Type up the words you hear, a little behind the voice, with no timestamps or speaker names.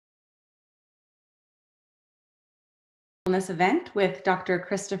Mindfulness event with Dr.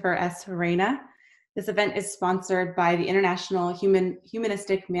 Christopher S. Reina. This event is sponsored by the International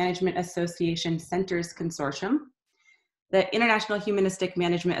Humanistic Management Association Centers Consortium. The International Humanistic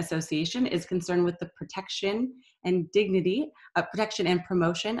Management Association is concerned with the protection and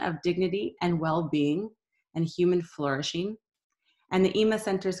promotion of dignity and well-being and human flourishing. And the EMA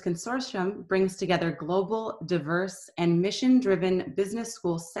Centers Consortium brings together global, diverse, and mission-driven business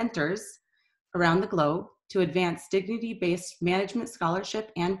school centers around the globe to advance dignity-based management scholarship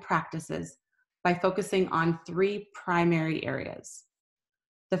and practices by focusing on three primary areas.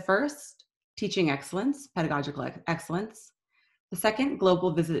 The first, teaching excellence, pedagogical excellence. The second,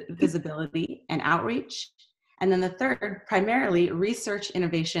 global visibility and outreach. And then the third, primarily research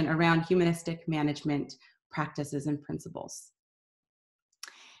innovation around humanistic management practices and principles.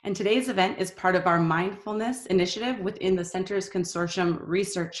 And today's event is part of our mindfulness initiative within the Centers Consortium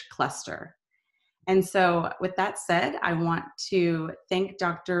Research Cluster. And so with that said, I want to thank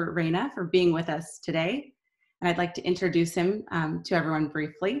Dr. Reina for being with us today. And I'd like to introduce him to everyone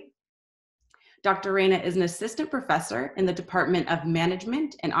briefly. Dr. Reina is an assistant professor in the Department of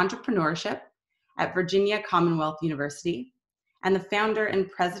Management and Entrepreneurship at Virginia Commonwealth University and the founder and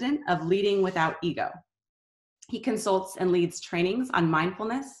president of Leading Without Ego. He consults and leads trainings on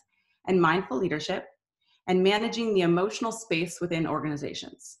mindfulness and mindful leadership and managing the emotional space within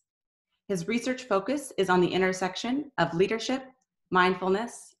organizations. His research focus is on the intersection of leadership,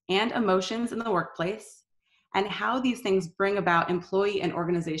 mindfulness, and emotions in the workplace, and how these things bring about employee and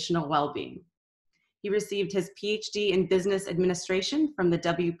organizational well-being. He received his PhD in Business Administration from the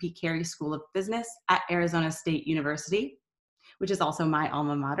W.P. Carey School of Business at Arizona State University, which is also my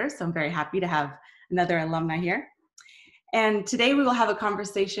alma mater, so I'm very happy to have another alumni here. And today we will have a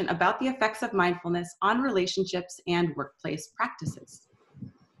conversation about the effects of mindfulness on relationships and workplace practices.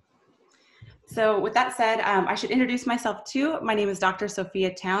 So with that said, I should introduce myself too. My name is Dr.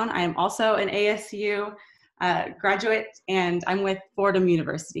 Sophia Town. I am also an ASU graduate, and I'm with Fordham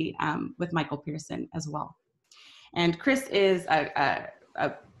University with Michael Pearson as well. And Chris is a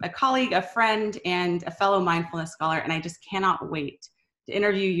colleague, a friend, and a fellow mindfulness scholar, and I just cannot wait to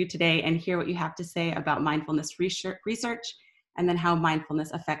interview you today and hear what you have to say about mindfulness research and then how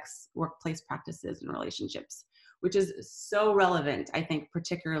mindfulness affects workplace practices and relationships, which is so relevant, I think,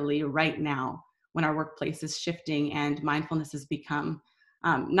 particularly right now when our workplace is shifting and mindfulness has become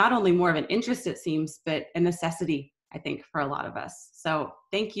not only more of an interest, it seems, but a necessity, I think, for a lot of us. So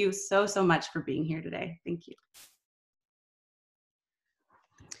thank you so much for being here today. Thank you.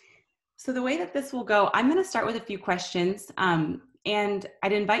 So the way that this will go, I'm going to start with a few questions, and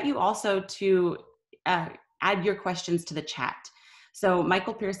I'd invite you also to add your questions to the chat. So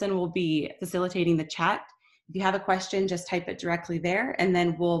Michael Pearson will be facilitating the chat. If you have a question, just type it directly there, and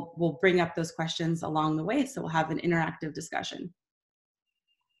then we'll bring up those questions along the way, so we'll have an interactive discussion.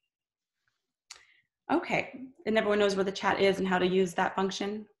 Okay, and everyone knows where the chat is and how to use that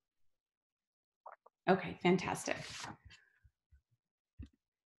function? Okay, fantastic.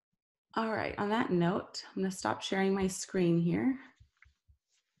 All right, on that note, I'm going to stop sharing my screen here.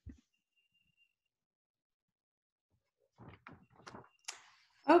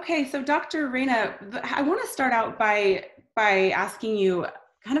 Okay, so Dr. Reina, I want to start out by asking you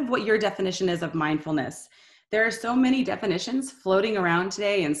kind of what your definition is of mindfulness. There are so many definitions floating around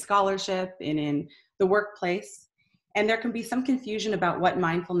today in scholarship and in the workplace, and there can be some confusion about what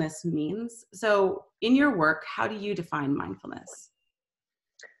mindfulness means. So in your work, how do you define mindfulness?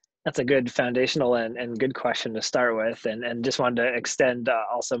 That's a good foundational and good question to start with. And just wanted to extend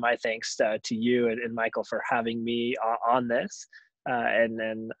also my thanks to you and Michael for having me on this. And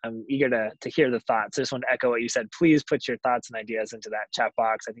then I'm eager to hear the thoughts. I just want to echo what you said. Please put your thoughts and ideas into that chat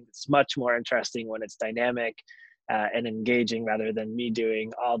box. I think it's much more interesting when it's dynamic and engaging rather than me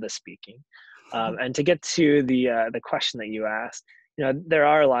doing all the speaking. And to get to the question that you asked, there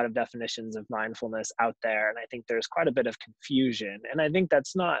are a lot of definitions of mindfulness out there, and I think there's quite a bit of confusion. And I think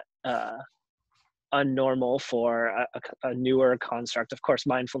that's not unnormal for a newer construct. Of course,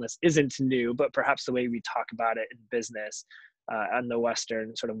 mindfulness isn't new, but perhaps the way we talk about it in business and the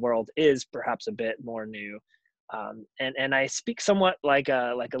Western sort of world is perhaps a bit more new. And I speak somewhat like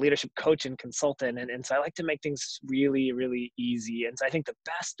a leadership coach and consultant, and so I like to make things really, really easy. And so I think the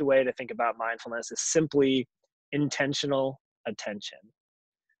best way to think about mindfulness is simply intentional attention.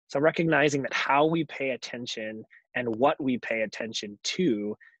 So recognizing that how we pay attention and what we pay attention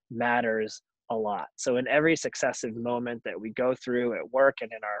to matters a lot. So in every successive moment that we go through at work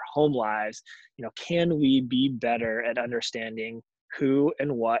and in our home lives, can we be better at understanding who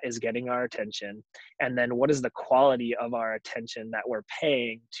and what is getting our attention, and then what is the quality of our attention that we're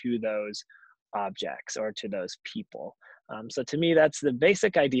paying to those objects or to those people. So to me, that's the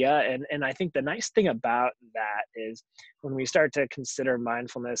basic idea. And I think the nice thing about that is when we start to consider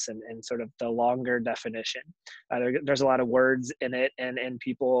mindfulness and sort of the longer definition, there's a lot of words in it, and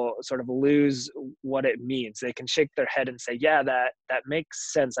people sort of lose what it means. They can shake their head and say, yeah, that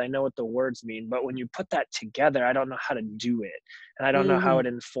makes sense. I know what the words mean. But when you put that together, I don't know how to do it. And I don't know how Hmm.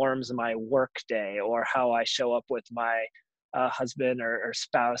 it informs my work day or how I show up with my husband or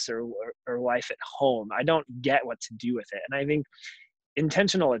spouse or wife at home. I don't get what to do with it. And I think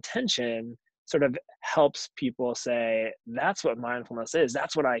intentional attention sort of helps people say, that's what mindfulness is.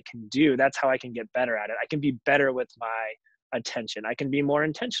 That's what I can do. That's how I can get better at it. I can be better with my attention. I can be more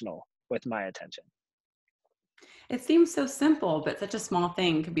intentional with my attention. It seems so simple, but such a small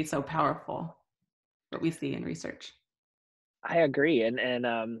thing can be so powerful, what we see in research. I agree.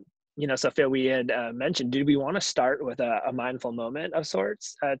 Sophia, we had mentioned, do we want to start with a mindful moment of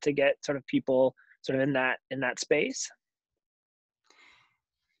sorts to get sort of people sort of in that space?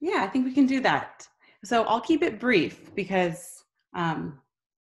 Yeah, I think we can do that. So I'll keep it brief because um,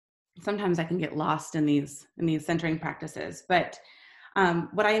 sometimes I can get lost in these centering practices. But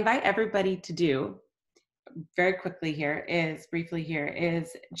what I invite everybody to do very quickly here is briefly here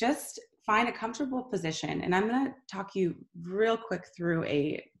is just find a comfortable position, and I'm going to talk you real quick through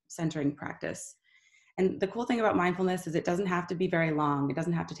a centering practice. And the cool thing about mindfulness is it doesn't have to be very long. It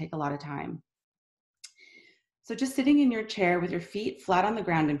doesn't have to take a lot of time. So just sitting in your chair with your feet flat on the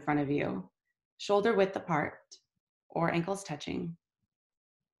ground in front of you, shoulder width apart or ankles touching,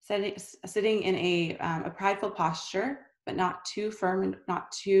 sitting in a prideful posture, but not too firm and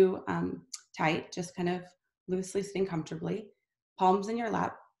not too tight, just kind of loosely sitting comfortably, palms in your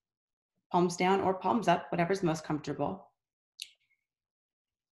lap, palms down or palms up, whatever's most comfortable.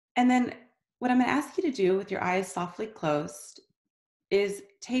 And then what I'm going to ask you to do with your eyes softly closed is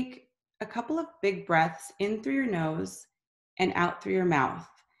take a couple of big breaths in through your nose and out through your mouth.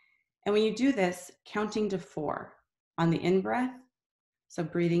 And when you do this, counting to 4 on the in breath. So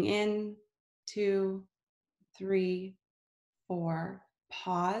breathing in, 2, 3, 4,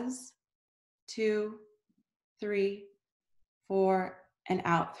 pause, 2, 3, 4, and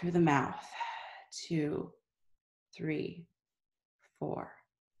out through the mouth, 2, 3, 4.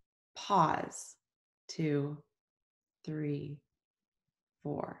 Pause, 2, 3,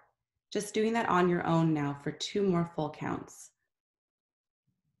 4. Just doing that on your own now for 2 more full counts.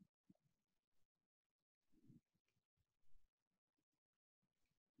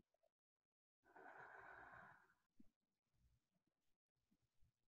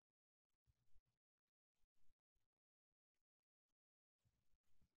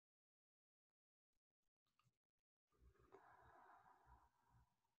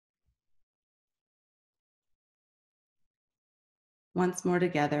 Once more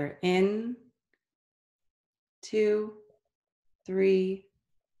together. In, 2, 3,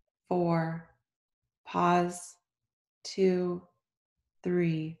 4. Pause, 2,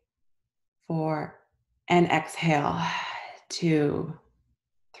 3, 4. And exhale, 2,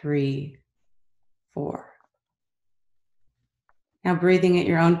 3, 4. Now breathing at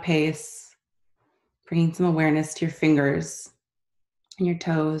your own pace, bringing some awareness to your fingers and your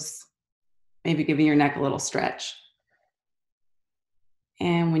toes, maybe giving your neck a little stretch.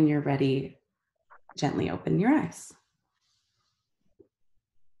 And when you're ready, gently open your eyes.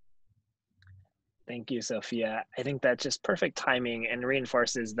 Thank you, Sophia. I think that's just perfect timing and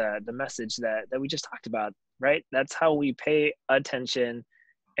reinforces the message that we just talked about, right? That's how we pay attention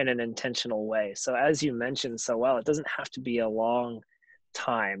in an intentional way. So as you mentioned so well, it doesn't have to be a long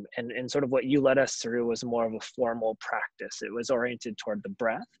time. And sort of what you led us through was more of a formal practice. It was oriented toward the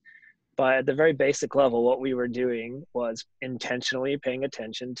breath. But at the very basic level, what we were doing was intentionally paying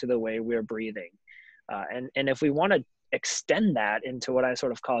attention to the way we're breathing. And if we want to extend that into what I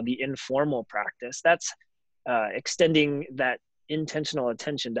sort of call the informal practice, that's extending that intentional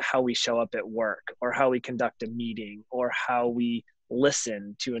attention to how we show up at work or how we conduct a meeting or how we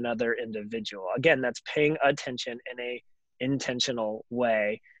listen to another individual. Again, that's paying attention in a intentional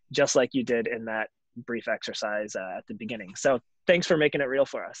way, just like you did in that brief exercise at the beginning. So thanks for making it real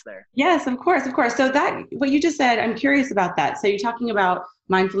for us there. Yes, of course, of course. So that what you just said, I'm curious about that. So you're talking about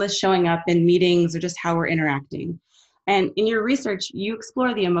mindfulness showing up in meetings or just how we're interacting. And in your research, you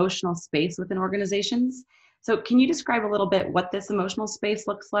explore the emotional space within organizations. So can you describe a little bit what this emotional space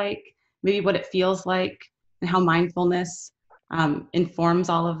looks like, maybe what it feels like, and how mindfulness informs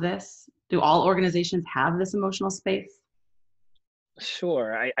all of this? Do all organizations have this emotional space?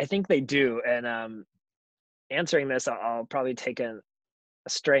 Sure, I think they do. And answering this, I'll probably take a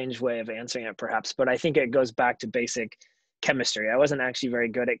strange way of answering it perhaps, but I think it goes back to basic chemistry. I wasn't actually very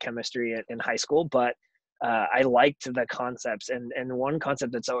good at chemistry in high school, but I liked the concepts. And one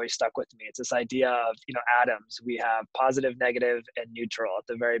concept that's always stuck with me, it's this idea of, atoms. We have positive, negative, and neutral at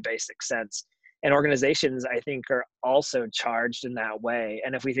the very basic sense. And organizations, I think, are also charged in that way.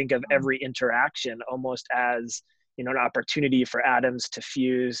 And if we think of every interaction almost as, an opportunity for atoms to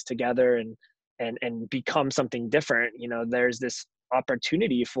fuse together and become something different, there's this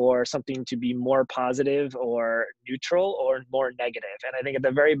opportunity for something to be more positive or neutral or more negative. And I think at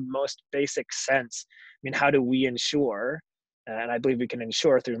the very most basic sense, how do we ensure, and I believe we can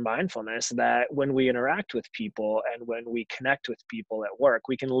ensure through mindfulness, that when we interact with people and when we connect with people at work,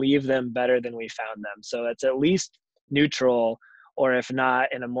 we can leave them better than we found them. So it's at least neutral, or if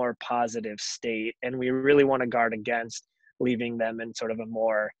not, in a more positive state. And we really want to guard against leaving them in sort of a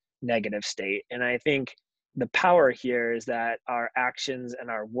more negative state. And I think the power here is that our actions and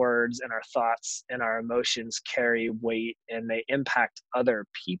our words and our thoughts and our emotions carry weight, and they impact other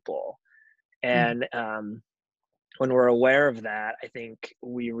people. And when we're aware of that, I think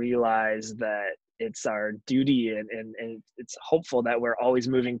we realize that it's our duty, and it's hopeful that we're always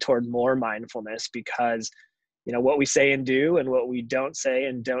moving toward more mindfulness, because what we say and do and what we don't say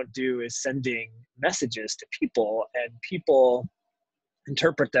and don't do is sending messages to people, and people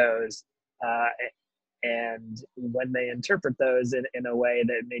interpret those. And when they interpret those in a way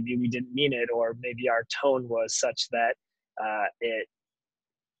that maybe we didn't mean it, or maybe our tone was such that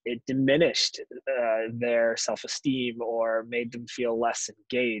it diminished their self-esteem or made them feel less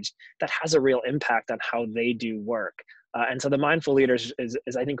engaged, that has a real impact on how they do work. And so the mindful leader is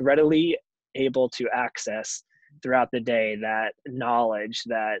I think, readily able to access throughout the day that knowledge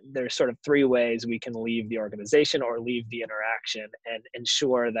that there's sort of three ways we can leave the organization or leave the interaction, and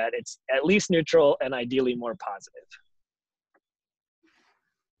ensure that it's at least neutral and ideally more positive.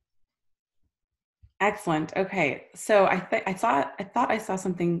 Excellent. Okay, so I thought I saw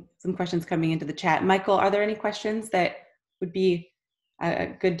some questions coming into the chat. Michael, are there any questions that would be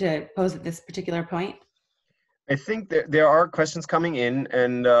good to pose at this particular point? I think there are questions coming in,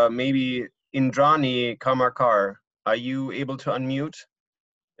 and maybe Indrani Kamarkar, are you able to unmute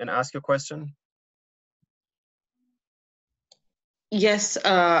and ask your question? Yes,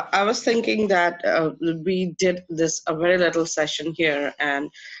 I was thinking that we did a very little session here, and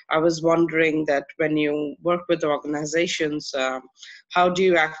I was wondering that when you work with organizations, how do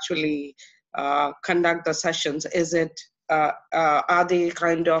you actually conduct the sessions? Is it are they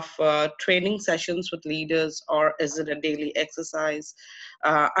kind of training sessions with leaders, or is it a daily exercise?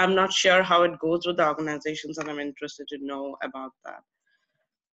 I'm not sure how it goes with the organizations, and I'm interested to know about that.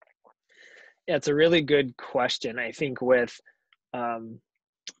 Yeah, it's a really good question. I think with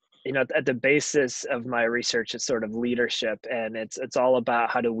at the basis of my research, it's sort of leadership, and it's all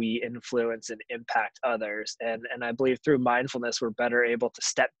about how do we influence and impact others. And I believe through mindfulness, we're better able to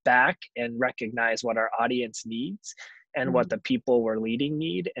step back and recognize what our audience needs and what the people we're leading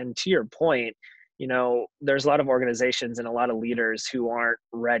need. And to your point, there's a lot of organizations and a lot of leaders who aren't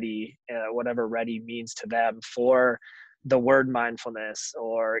ready, whatever ready means to them, for the word mindfulness,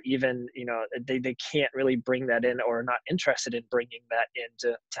 or even they can't really bring that in, or are not interested in bringing that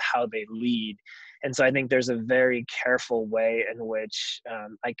into how they lead. And so I think there's a very careful way in which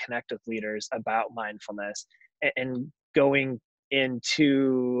I connect with leaders about mindfulness, and going in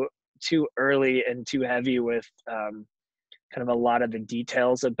too early and too heavy with kind of a lot of the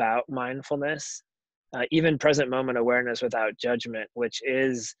details about mindfulness, even present moment awareness without judgment, which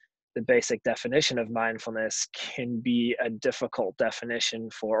is the basic definition of mindfulness, can be a difficult definition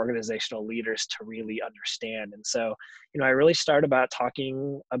for organizational leaders to really understand. And so, I really start about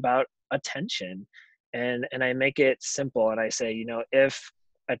talking about attention, and I make it simple. And I say, if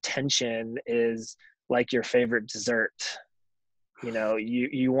attention is like your favorite dessert,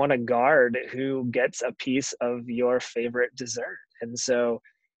 you want to guard who gets a piece of your favorite dessert. And so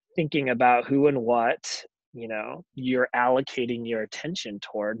thinking about who and what you're allocating your attention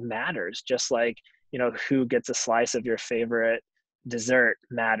toward matters, just like who gets a slice of your favorite dessert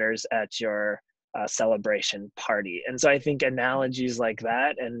matters at your celebration party. And so I think analogies like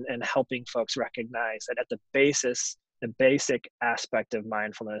that, and helping folks recognize that at the basic aspect of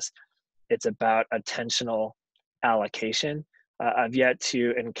mindfulness, it's about attentional allocation. I've yet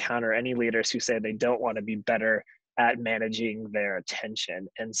to encounter any leaders who say they don't want to be better at managing their attention.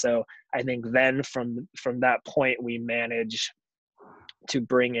 And so I think then from that point, we manage to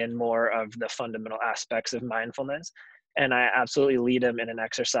bring in more of the fundamental aspects of mindfulness. And I absolutely lead them in an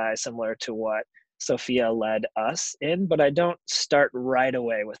exercise similar to what Sophia led us in, but I don't start right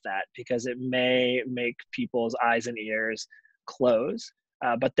away with that, because it may make people's eyes and ears close.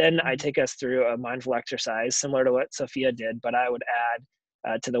 But then I take us through a mindful exercise similar to what Sophia did, but I would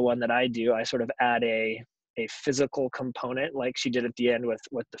add to the one that I do, I sort of add a physical component like she did at the end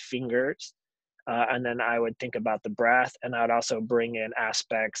with the fingers. And then I would think about the breath, and I would also bring in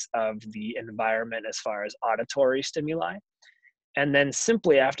aspects of the environment as far as auditory stimuli. And then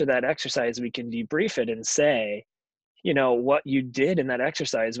simply after that exercise, we can debrief it and say, what you did in that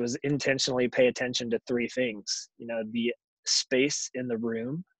exercise was intentionally pay attention to three things, the space in the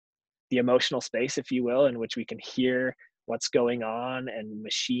room, the emotional space, if you will, in which we can hear what's going on and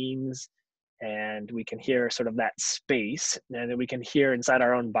machines, and we can hear sort of that space, and then we can hear inside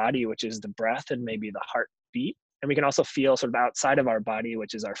our own body, which is the breath and maybe the heartbeat. And we can also feel sort of outside of our body,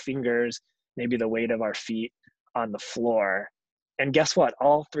 which is our fingers, maybe the weight of our feet on the floor. And guess what?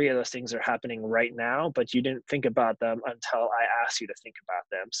 All three of those things are happening right now, but you didn't think about them until I asked you to think about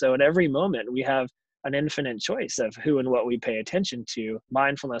them. So at every moment, we have an infinite choice of who and what we pay attention to.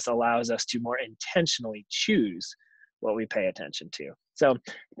 Mindfulness allows us to more intentionally choose what we pay attention to. So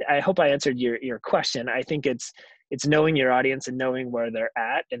I hope I answered your question. I think it's knowing your audience and knowing where they're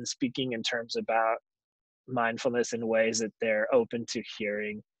at and speaking in terms about mindfulness in ways that they're open to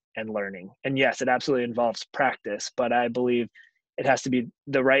hearing and learning. And yes, it absolutely involves practice, but I believe it has to be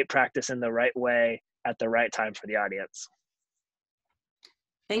the right practice in the right way at the right time for the audience.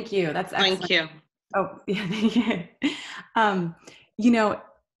 Thank you. That's excellent. Thank you. Oh, yeah, thank you.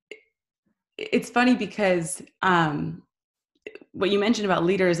 It's funny because what you mentioned about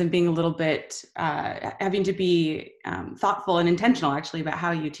leaders and being a little bit having to be thoughtful and intentional actually about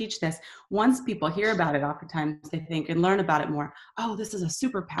how you teach this. Once people hear about it, oftentimes they think and learn about it more, oh, this is a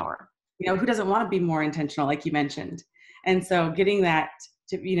superpower. Who doesn't want to be more intentional, like you mentioned? And so getting that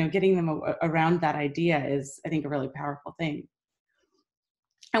to, getting them around that idea is, I think, a really powerful thing.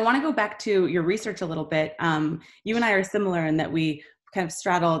 I want to go back to your research a little bit. You and I are similar in that we kind of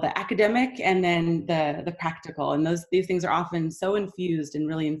straddle the academic and then the practical, and these things are often so infused and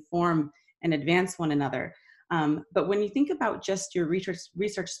really inform and advance one another. But when you think about just your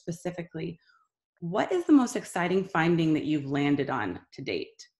research specifically, what is the most exciting finding that you've landed on to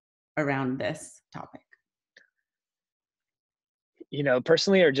date around this topic?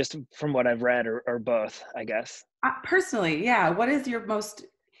 Personally, or just from what I've read, or both, I guess? Personally, yeah. What is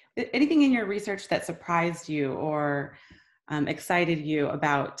anything in your research that surprised you or excited you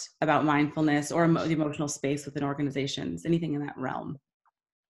about mindfulness or the emotional space within organizations? Anything in that realm?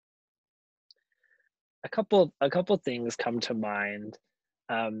 A couple things come to mind.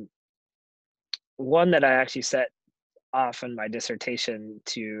 One that I actually set off in my dissertation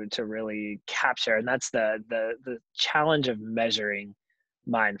to really capture, and that's the challenge of measuring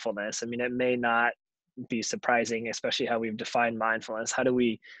mindfulness. I mean, it may not be surprising, especially how we've defined mindfulness. How do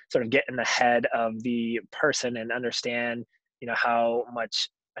we sort of get in the head of the person and understand, how much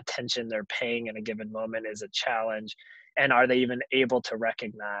attention they're paying in a given moment is a challenge, and are they even able to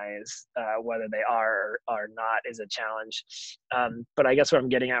recognize whether they are or are not is a challenge. But I guess what I'm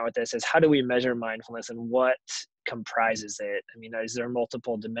getting at with this is, how do we measure mindfulness and what comprises it? I mean, is there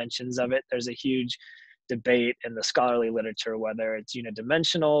multiple dimensions of it? There's a huge debate in the scholarly literature whether it's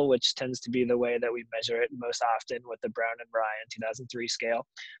unidimensional, which tends to be the way that we measure it most often with the Brown and Ryan 2003 scale.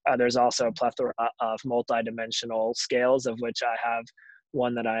 There's also a plethora of multidimensional scales, of which I have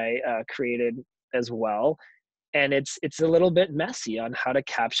one that I created as well. And it's a little bit messy on how to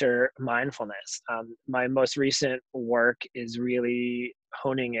capture mindfulness. My most recent work is really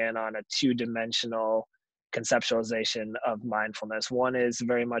honing in on a two-dimensional conceptualization of mindfulness. One is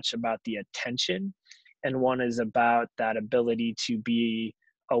very much about the attention, and one is about that ability to be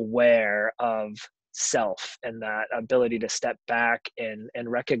aware of self, and that ability to step back and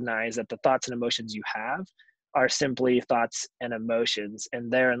recognize that the thoughts and emotions you have are simply thoughts and emotions,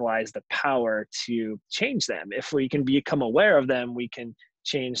 and therein lies the power to change them. If we can become aware of them, we can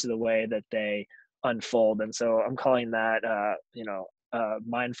change the way that they unfold. And so I'm calling that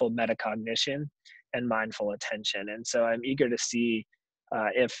mindful metacognition and mindful attention. And so I'm eager to see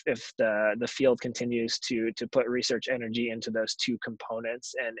if the field continues to put research energy into those two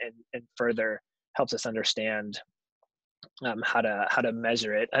components and further helps us understand how to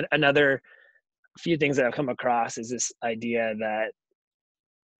measure it. Another few things that I've come across is this idea that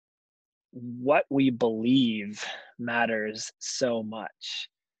what we believe matters so much.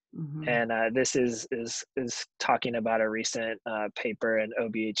 Mm-hmm. And this is talking about a recent paper in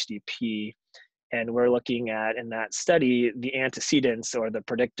OBHDP. And we're looking at, in that study, the antecedents or the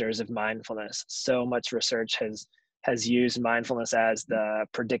predictors of mindfulness. So much research has used mindfulness as the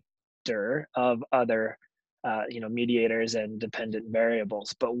predictor of other mediators and dependent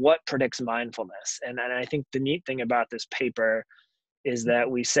variables. But what predicts mindfulness? And I think the neat thing about this paper is that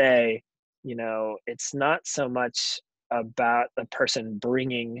we say, it's not so much about the person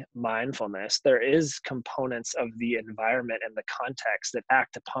bringing mindfulness. There is components of the environment and the context that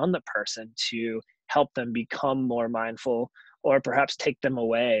act upon the person to help them become more mindful, or perhaps take them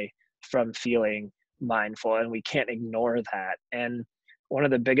away from feeling mindful. And we can't ignore that. And one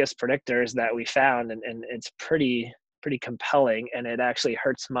of the biggest predictors that we found, and it's pretty compelling, and it actually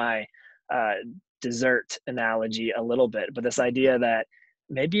hurts my dessert analogy a little bit, but this idea that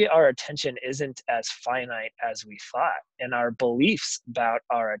maybe our attention isn't as finite as we thought, and our beliefs about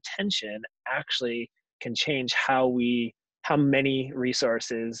our attention actually can change how many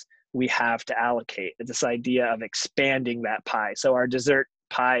resources we have to allocate. It's this idea of expanding that pie. So our dessert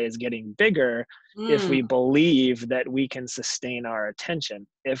pie is getting bigger if we believe that we can sustain our attention.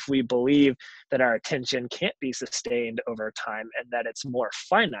 If we believe that our attention can't be sustained over time and that it's more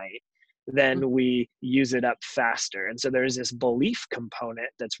finite, then we use it up faster. And so there's this belief component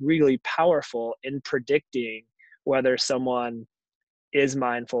that's really powerful in predicting whether someone is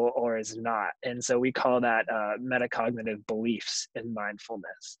mindful or is not. And so we call that metacognitive beliefs in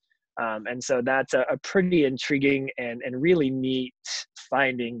mindfulness. And so that's a pretty intriguing and really neat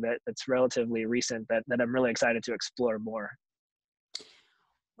finding that's relatively recent that I'm really excited to explore more.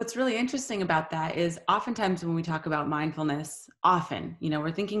 What's really interesting about that is oftentimes when we talk about mindfulness,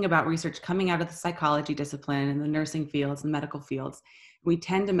 we're thinking about research coming out of the psychology discipline and the nursing fields and medical fields. We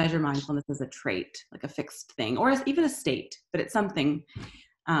tend to measure mindfulness as a trait, like a fixed thing, or as even a state, but it's something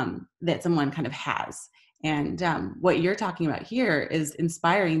that someone kind of has. And what you're talking about here is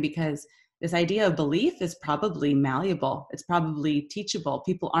inspiring, because this idea of belief is probably malleable. It's probably teachable.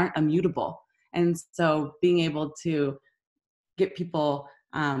 People aren't immutable. And so being able to get people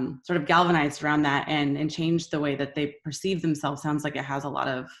sort of galvanized around that and change the way that they perceive themselves sounds like it has a lot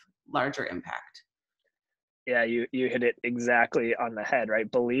of larger impact. Yeah, you hit it exactly on the head,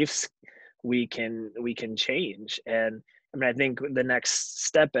 right? Beliefs we can change. And I mean, I think the next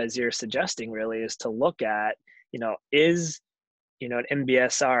step, as you're suggesting, really is to look at, is an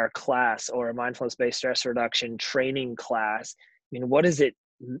MBSR class or a mindfulness-based stress reduction training class, I mean, what is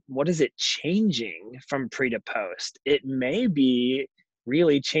it changing from pre to post? It may be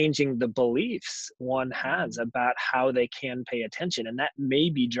really changing the beliefs one has about how they can pay attention, and that may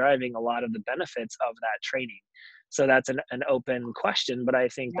be driving a lot of the benefits of that training. So that's an open question, but I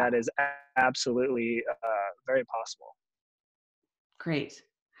think that is absolutely very possible. Great.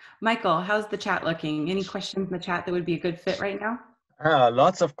 Michael, how's the chat looking? Any questions in the chat that would be a good fit right now?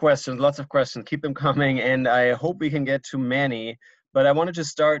 Lots of questions. Keep them coming, and I hope we can get to many. But I wanted to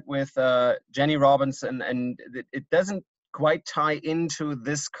start with Jenny Robinson, and it doesn't quite tie into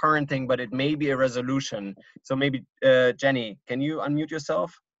this current thing, but it may be a resolution. So maybe, Jenny, can you unmute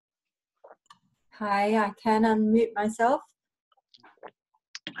yourself? Hi, I can unmute myself.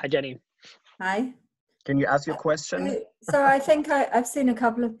 Hi, Jenny. Hi. Can you ask your question? So I think I've seen a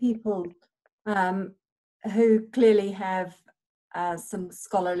couple of people who clearly have some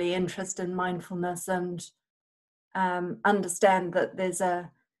scholarly interest in mindfulness and understand that there's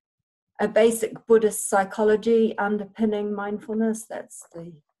a basic Buddhist psychology underpinning mindfulness. That's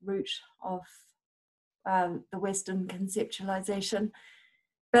the root of the Western conceptualization.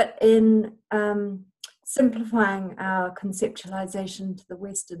 But in simplifying our conceptualization to the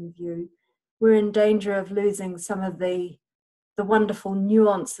Western view, we're in danger of losing some of the wonderful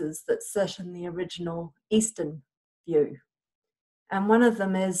nuances that sit in the original Eastern view. And one of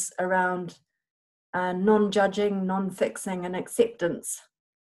them is around non-judging, non-fixing, and acceptance.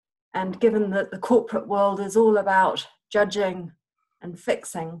 And given that the corporate world is all about judging and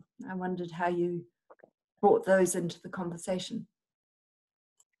fixing, I wondered how you brought those into the conversation.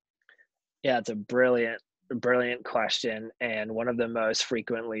 Yeah, it's a brilliant question, and one of the most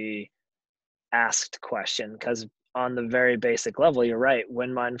frequently asked question, because on the very basic level, you're right.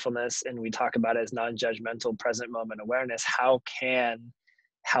 When mindfulness, and we talk about it as non-judgmental present moment awareness, how can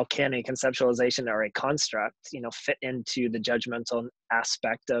a conceptualization or a construct, fit into the judgmental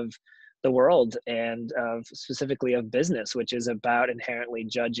aspect of the world and specifically of business, which is about inherently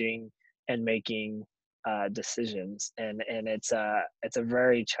judging and making decisions, and it's a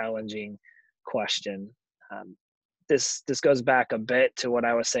very challenging question. This goes back a bit to what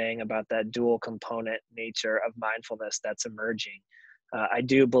I was saying about that dual component nature of mindfulness that's emerging. I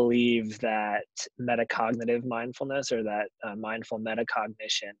do believe that metacognitive mindfulness, or that mindful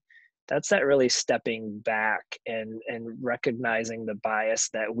metacognition, that's that really stepping back and recognizing the bias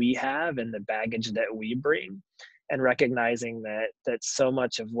that we have and the baggage that we bring, and recognizing that so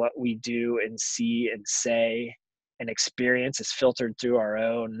much of what we do and see and say and experience is filtered through our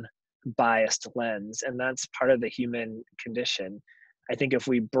own biased lens, and that's part of the human condition. I think if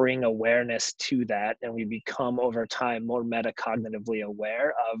we bring awareness to that and we become over time more metacognitively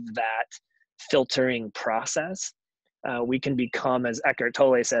aware of that filtering process, we can become, as Eckhart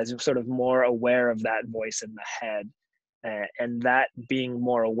Tolle says, sort of more aware of that voice in the head. And that being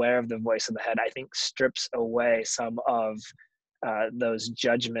more aware of the voice in the head, I think, strips away some of those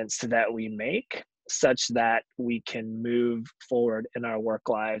judgments that we make, such that we can move forward in our work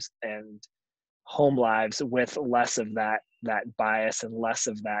lives and home lives with less of that bias and less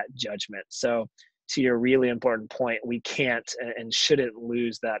of that judgment. So to your really important point, we can't and shouldn't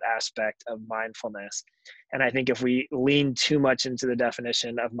lose that aspect of mindfulness. And I think if we lean too much into the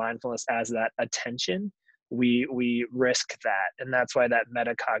definition of mindfulness as that attention, we risk that. And that's why that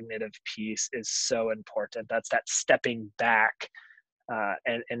metacognitive piece is so important. That's that stepping back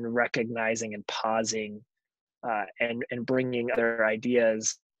and recognizing and pausing and bringing other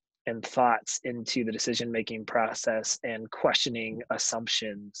ideas and thoughts into the decision-making process and questioning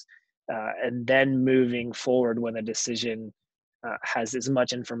assumptions, and then moving forward when a decision has as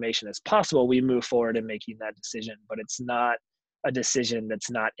much information as possible. We move forward in making that decision, but it's not a decision that's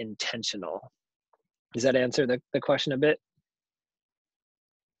not intentional. Does that answer the question a bit?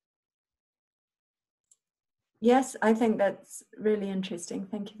 Yes, I think that's really interesting.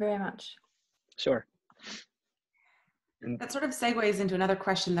 Thank you very much. Sure. That sort of segues into another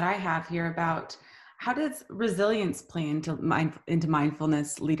question that I have here about how does resilience play into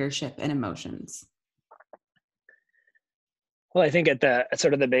mindfulness, leadership, and emotions? Well, I think at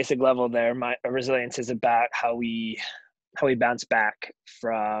sort of the basic level there, resilience is about how we bounce back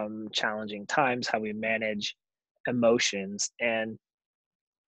from challenging times, how we manage emotions. And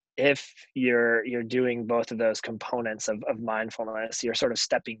if you're doing both of those components of mindfulness, you're sort of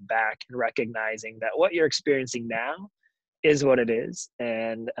stepping back and recognizing that what you're experiencing now is what it is,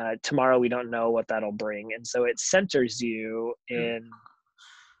 and tomorrow we don't know what that'll bring. And so it centers you in,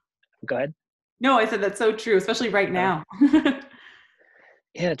 go ahead. No, I said that's so true, especially right now.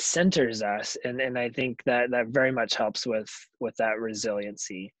 Yeah, it centers us, and I think that very much helps with that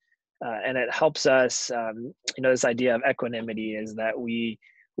resiliency, and it helps us. This idea of equanimity is that we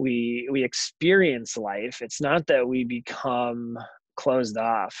experience life. It's not that we become closed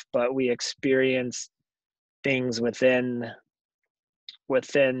off, but we experience things within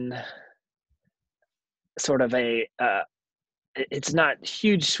sort of it's not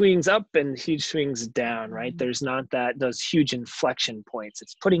huge swings up and huge swings down, right? There's not those huge inflection points.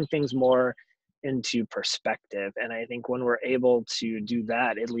 It's putting things more into perspective. And I think when we're able to do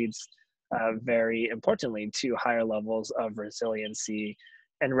that, it leads very importantly to higher levels of resiliency,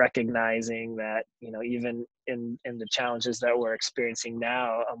 and recognizing that, even in the challenges that we're experiencing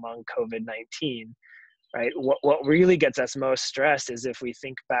now among COVID-19, right? What really gets us most stressed is if we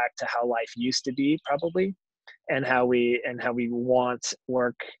think back to how life used to be, probably, and how we want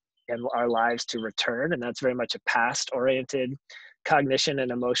work and our lives to return. And that's very much a past oriented cognition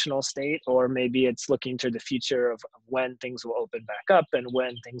and emotional state, or maybe it's looking to the future of when things will open back up and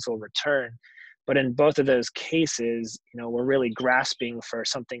when things will return. But in both of those cases, we're really grasping for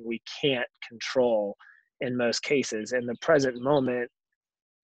something we can't control in most cases. In the present moment,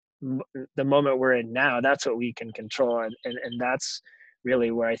 the moment we're in now, that's what we can control. And that's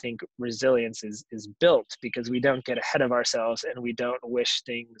really where I think resilience is built, because we don't get ahead of ourselves and we don't wish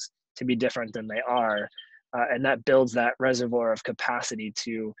things to be different than they are. And that builds that reservoir of capacity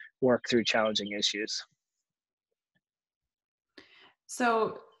to work through challenging issues.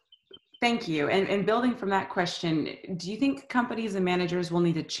 So thank you. And building from that question, do you think companies and managers will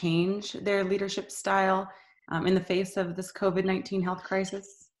need to change their leadership style in the face of this COVID-19 health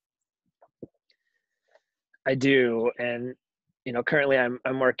crisis? I do. And, currently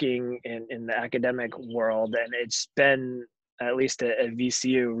I'm working in the academic world, and it's been, at least at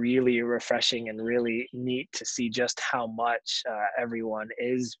VCU, really refreshing and really neat to see just how much everyone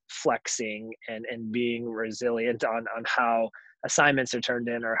is flexing and being resilient on how assignments are turned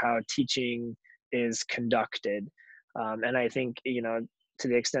in or how teaching is conducted. And I think, to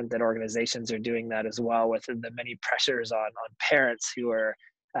the extent that organizations are doing that as well, with the many pressures on parents who are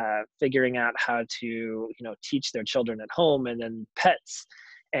figuring out how to, teach their children at home, and then pets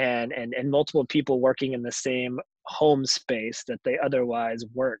and multiple people working in the same home space that they otherwise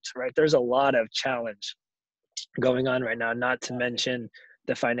weren't, right? There's a lot of challenge going on right now, not to mention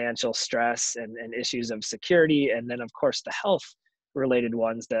the financial stress and issues of security. And then of course the health related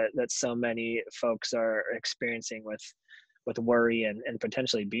ones that so many folks are experiencing with worry and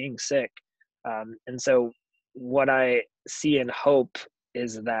potentially being sick. And so what I see and hope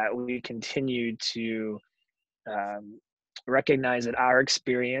is that we continue to recognize that our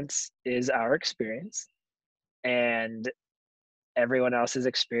experience is our experience, and everyone else's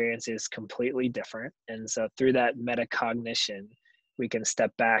experience is completely different. And so through that metacognition, we can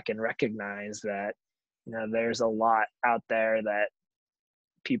step back and recognize that, you know, there's a lot out there that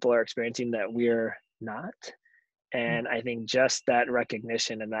people are experiencing that we're not. And I think just that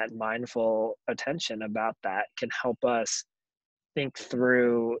recognition and that mindful attention about that can help us think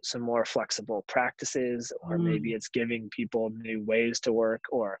through some more flexible practices, or maybe it's giving people new ways to work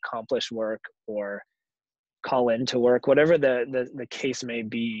or accomplish work or call into work, whatever the case may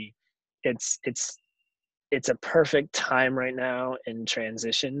be. It's a perfect time right now in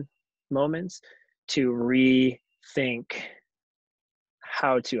transition moments to rethink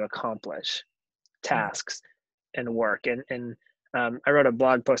how to accomplish tasks and work. And I wrote a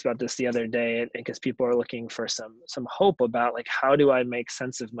blog post about this the other day, because people are looking for some hope about, like, how do I make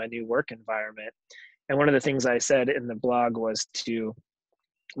sense of my new work environment? And one of the things I said in the blog was to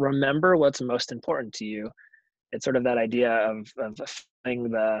remember what's most important to you. It's sort of that idea of filling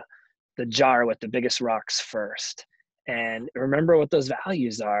the jar with the biggest rocks first, and remember what those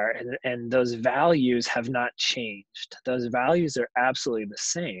values are. And those values have not changed. Those values are absolutely the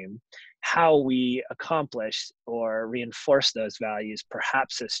same. How we accomplish or reinforce those values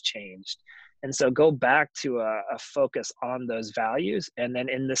perhaps has changed. And so go back to a focus on those values. And then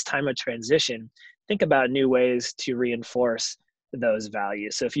in this time of transition, think about new ways to reinforce those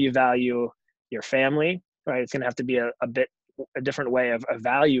values. So if you value your family, right, it's going to have to be a different way of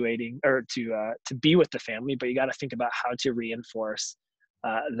evaluating, or to be with the family, but you got to think about how to reinforce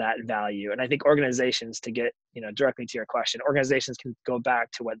that value. And I think organizations, to get, you know, directly to your question, organizations can go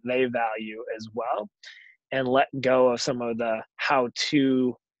back to what they value as well, and let go of some of the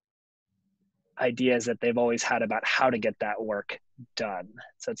how-to ideas that they've always had about how to get that work done.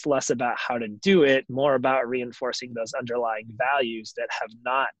 So it's less about how to do it, more about reinforcing those underlying values that have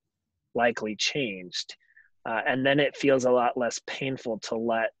not likely changed. And then it feels a lot less painful to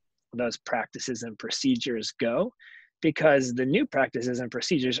let those practices and procedures go, because the new practices and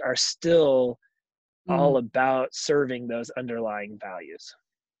procedures are still all about serving those underlying values.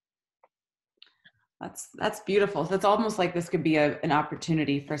 That's beautiful. So it's almost like this could be an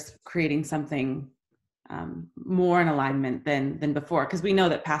opportunity for creating something more in alignment than before, because we know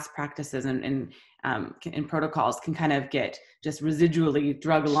that past practices and protocols can kind of get just residually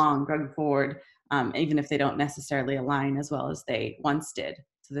drug forward, even if they don't necessarily align as well as they once did.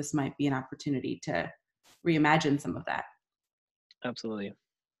 So this might be an opportunity to reimagine some of that. Absolutely.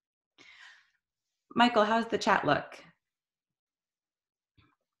 Michael, how's the chat look?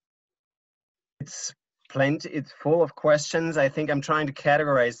 It's plenty. It's full of questions. I think I'm trying to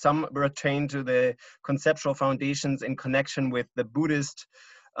categorize. Some pertain to the conceptual foundations in connection with the Buddhist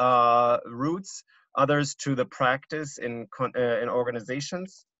roots. Others to the practice in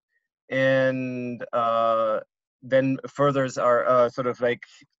organizations, and then furthers are sort of like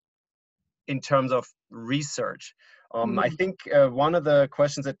in terms of research. I think one of the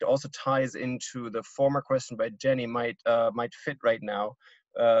questions that also ties into the former question by Jenny might fit right now.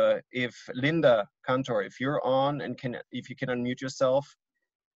 If Linda Cantor, if you're on and if you can unmute yourself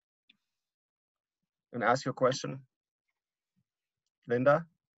and ask your question. Linda?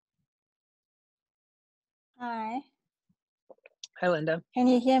 Hi. Hi, Linda. Can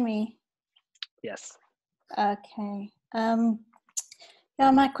you hear me? Yes. Okay. Yeah,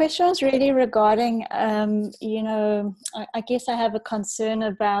 my question was really regarding, you know, I guess I have a concern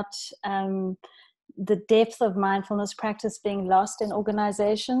about the depth of mindfulness practice being lost in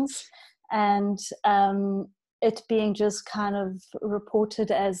organizations, and it being just kind of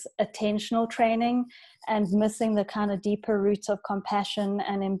reported as attentional training and missing the kind of deeper roots of compassion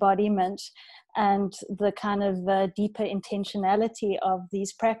and embodiment, and the kind of deeper intentionality of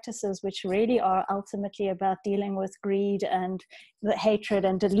these practices, which really are ultimately about dealing with greed and the hatred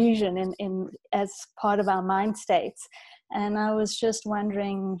and delusion in as part of our mind states. And I was just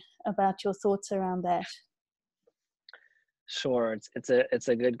wondering about your thoughts around that. Sure, it's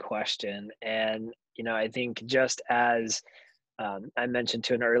a good question. And, you know, I think just as I mentioned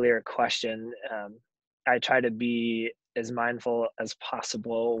to an earlier question, I try to be as mindful as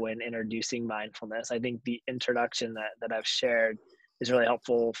possible when introducing mindfulness. I think the introduction that I've shared is really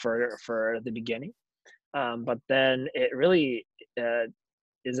helpful for the beginning. But then it really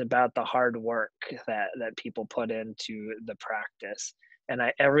is about the hard work that people put into the practice. And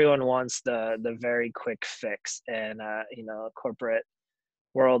everyone wants the very quick fix, and you know, corporate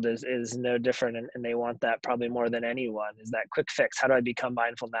world is no different, and they want that probably more than anyone, is that quick fix. How do I become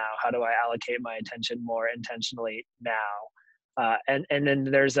mindful now? How do I allocate my attention more intentionally now? And then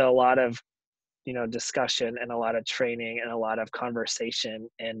there's a lot of, you know, discussion and a lot of training and a lot of conversation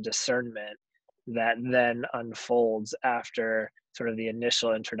and discernment that then unfolds after sort of the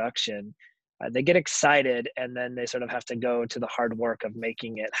initial introduction, they get excited, and then they sort of have to go to the hard work of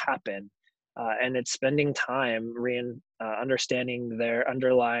making it happen. And it's spending time understanding their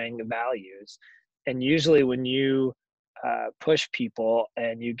underlying values. And usually when you push people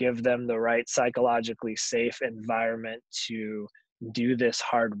and you give them the right psychologically safe environment to do this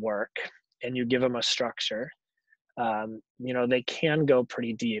hard work, and you give them a structure, they can go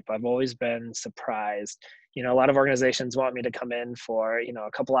pretty deep. I've always been surprised. A lot of organizations want me to come in for,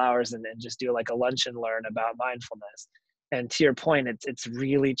 a couple hours and just do like a lunch and learn about mindfulness. And to your point, it's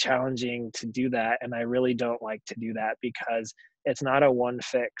really challenging to do that. And I really don't like to do that because it's not a one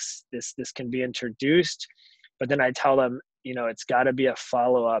fix. This can be introduced, but then I tell them, it's got to be a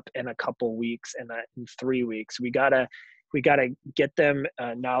follow-up in a couple weeks and in 3 weeks. We gotta get them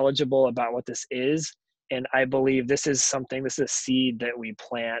knowledgeable about what this is. And I believe this is a seed that we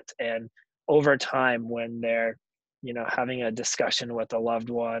plant. And over time, when they're, having a discussion with a loved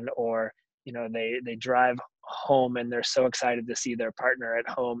one, or, they drive home and they're so excited to see their partner at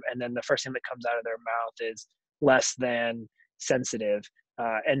home, and then the first thing that comes out of their mouth is less than sensitive.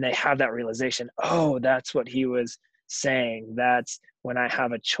 And they have that realization, oh, that's what he was saying. That's when I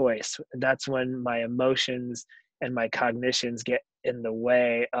have a choice. That's when my emotions and my cognitions get in the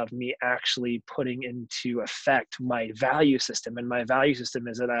way of me actually putting into effect my value system. And my value system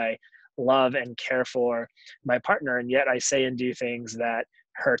is that I love and care for my partner, and yet I say and do things that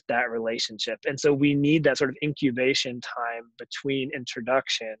hurt that relationship. And so we need that sort of incubation time between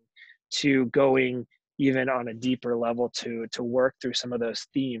introduction to going even on a deeper level to work through some of those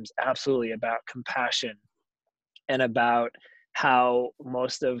themes, absolutely, about compassion, and about how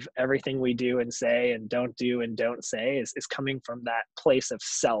most of everything we do and say and don't do and don't say is coming from that place of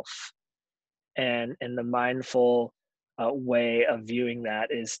self. And the mindful way of viewing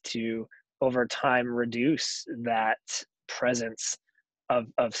that is to, over time, reduce that presence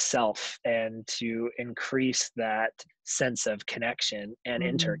of self, and to increase that sense of connection and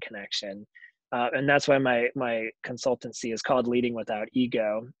interconnection. And that's why my consultancy is called Leading Without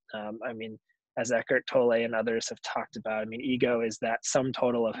Ego. As Eckhart Tolle and others have talked about, ego is that sum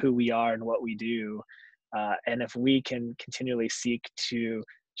total of who we are and what we do. And if we can continually seek to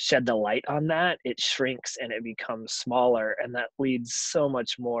shed the light on that, it shrinks and it becomes smaller. And that leaves so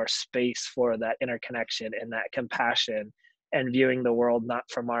much more space for that interconnection and that compassion, and viewing the world not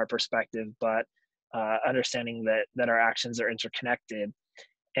from our perspective, but understanding that our actions are interconnected.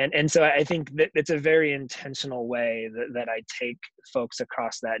 And so I think that it's a very intentional way that I take folks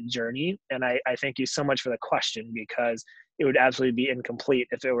across that journey. And I thank you so much for the question, because it would absolutely be incomplete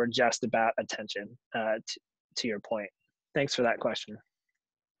if it were just about attention, to your point. Thanks for that question.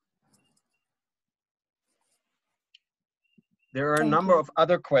 There are a number of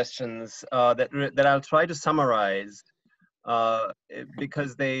other questions that I'll try to summarize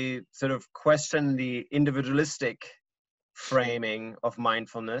because they sort of question the individualistic framing of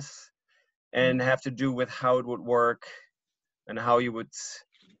mindfulness and have to do with how it would work and how you would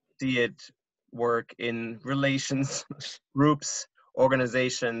see it work in relations, groups,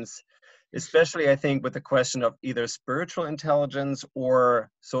 organizations, especially I think with the question of either spiritual intelligence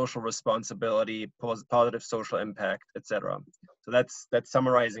or social responsibility, positive social impact, etc. So that's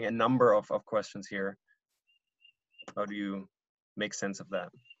summarizing a number of questions here. How do you make sense of that?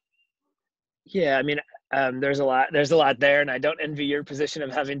 Yeah, there's a lot there, and I don't envy your position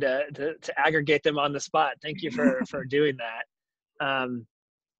of having to aggregate them on the spot. Thank you for doing that.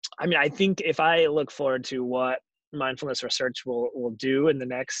 I think if I look forward to what mindfulness research will do in the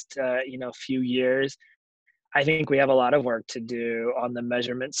next few years, I think we have a lot of work to do on the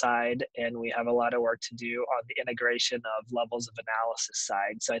measurement side, and we have a lot of work to do on the integration of levels of analysis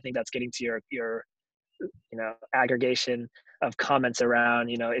side. So I think that's getting to your aggregation of comments around,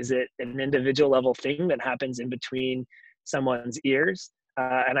 is it an individual level thing that happens in between someone's ears?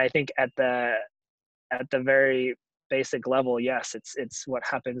 And I think at the very basic level, yes, it's what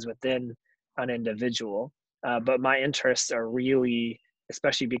happens within an individual. But my interests are really,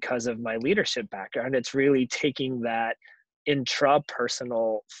 especially because of my leadership background, it's really taking that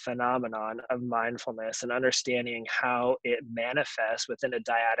intrapersonal phenomenon of mindfulness and understanding how it manifests within a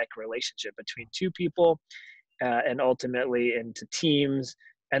dyadic relationship between two people, and ultimately into teams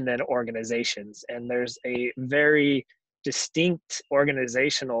and then organizations. And there's a very distinct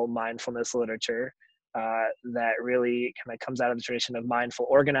organizational mindfulness literature that really kind of comes out of the tradition of mindful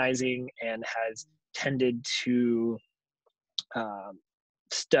organizing and has tended to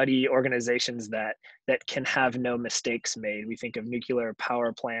study organizations that can have no mistakes made. We think of nuclear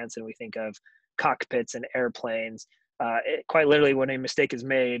power plants, and we think of cockpits and airplanes. quite literally, when a mistake is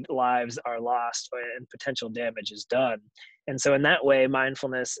made, lives are lost and potential damage is done. And so in that way,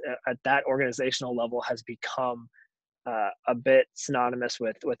 mindfulness at that organizational level has become a bit synonymous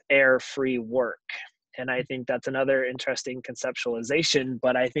with error-free work. And I think that's another interesting conceptualization,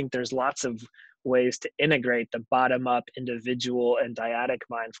 but I think there's lots of ways to integrate the bottom-up individual and dyadic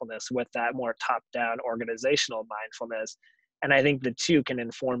mindfulness with that more top-down organizational mindfulness. And I think the two can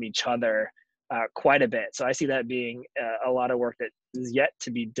inform each other quite a bit. So I see that being a lot of work that is yet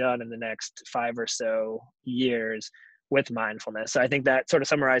to be done in the next 5 or so years with mindfulness. So I think that sort of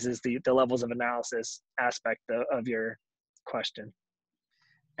summarizes the levels of analysis aspect of your question.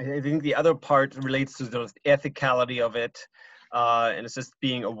 I think the other part relates to the ethicality of it, and it's just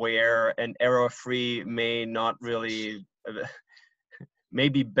being aware, and error-free may not really, may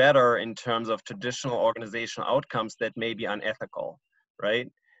be better in terms of traditional organizational outcomes that may be unethical,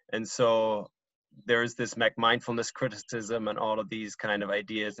 right? And so there's this mindfulness criticism and all of these kind of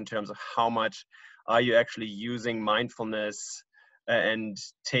ideas in terms of how much are you actually using mindfulness and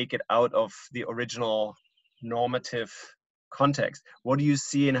take it out of the original normative context. What do you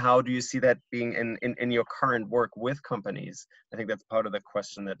see, and how do you see that being in your current work with companies? I think that's part of the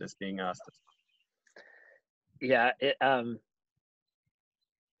question that is being asked. Yeah, I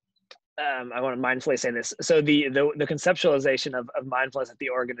want to mindfully say this. So the conceptualization of mindfulness at the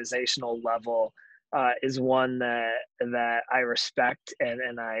organizational level is one that I respect,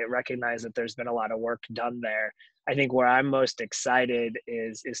 and I recognize that there's been a lot of work done there. I think where I'm most excited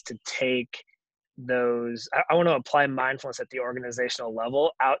is to take those, I want to apply mindfulness at the organizational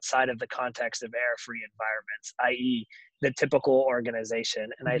level outside of the context of error-free environments, i.e. the typical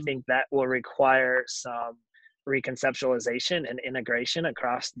organization. And I think that will require some reconceptualization and integration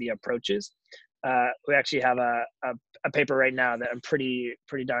across the approaches. We actually have a paper right now that I'm pretty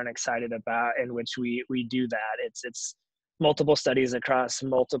darn excited about, in which we do that. It's multiple studies across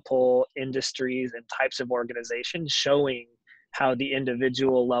multiple industries and types of organizations, showing how the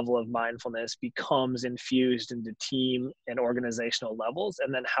individual level of mindfulness becomes infused into team and organizational levels,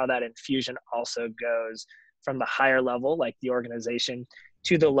 and then how that infusion also goes from the higher level, like the organization,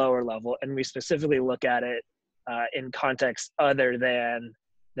 to the lower level. And we specifically look at it in context other than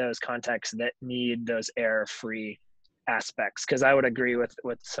those contexts that need those error-free aspects. Because I would agree with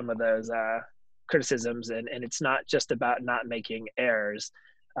some of those criticisms, and it's not just about not making errors.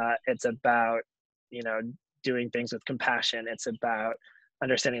 It's about, doing things with compassion. It's about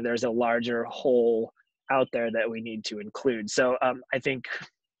understanding there's a larger whole out there that we need to include. So I think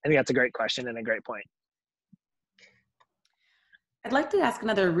that's a great question and a great point. I'd like to ask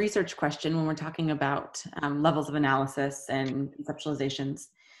another research question when we're talking about levels of analysis and conceptualizations.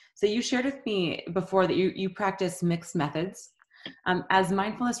 So you shared with me before that you practice mixed methods. As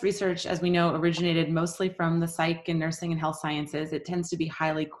mindfulness research, as we know, originated mostly from the psych and nursing and health sciences, it tends to be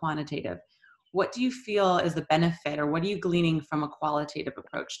highly quantitative. What do you feel is the benefit, or what are you gleaning from a qualitative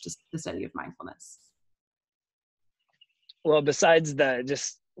approach to the study of mindfulness? Well, besides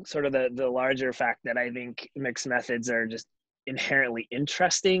just sort of the larger fact that I think mixed methods are just inherently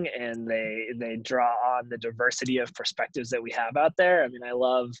interesting, and they draw on the diversity of perspectives that we have out there. I mean,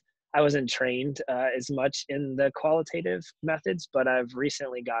 I wasn't trained as much in the qualitative methods, but I've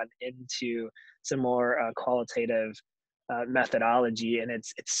recently gotten into some more qualitative methodology, and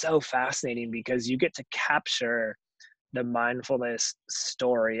it's so fascinating because you get to capture the mindfulness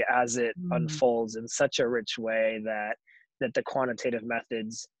story as it unfolds in such a rich way that the quantitative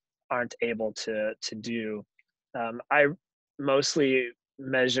methods aren't able to do. I mostly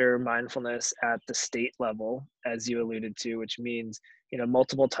measure mindfulness at the state level, as you alluded to, which means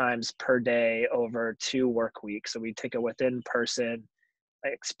multiple times per day over 2 work weeks. So we take a within person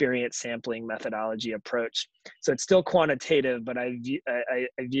experience sampling methodology approach. So it's still quantitative, but I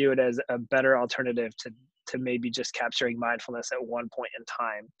view it as a better alternative to maybe just capturing mindfulness at one point in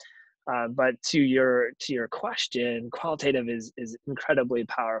time. But to your question, qualitative is incredibly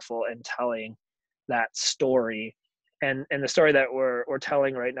powerful in telling that story, and the story that we're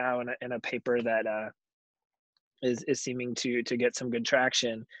telling right now in a paper that is seeming to get some good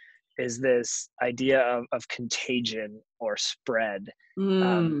traction is this idea of contagion or spread.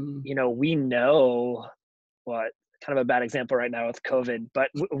 We know what kind of a bad example right now with COVID, but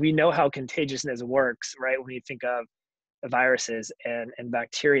we know how contagiousness works, right? When you think of viruses and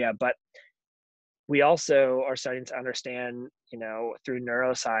bacteria, but we also are starting to understand, through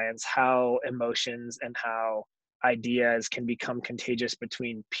neuroscience, how emotions and how ideas can become contagious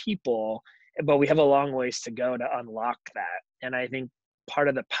between people, but we have a long ways to go to unlock that. And I think part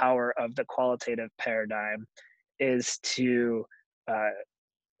of the power of the qualitative paradigm is to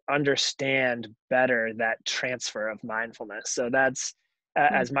understand better that transfer of mindfulness. So that's,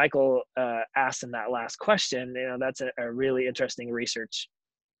 as Michael asked in that last question, that's a really interesting research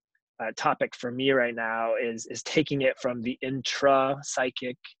topic for me right now, is taking it from the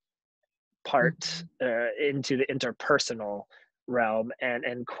intra-psychic part into the interpersonal realm,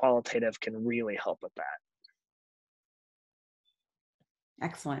 and qualitative can really help with that.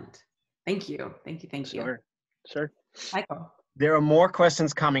 Excellent. Thank you. Thank you. Sure. Michael. There are more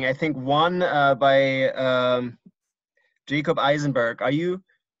questions coming. I think one by Jacob Eisenberg. Are you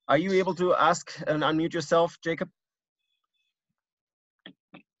able to ask and unmute yourself, Jacob?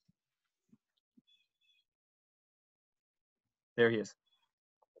 There he is.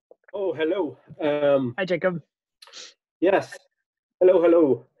 Oh, hello. Hi, Jacob. Yes.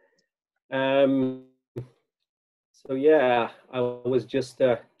 Hello. So yeah, I was just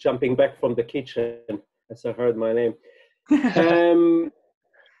jumping back from the kitchen as I heard my name.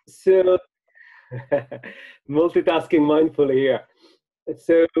 So multitasking mindfully here.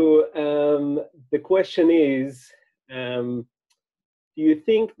 So the question is, do you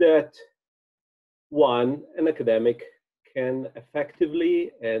think that an academic can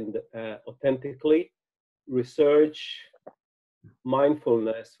effectively and authentically research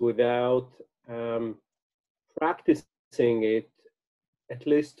mindfulness without practicing it, at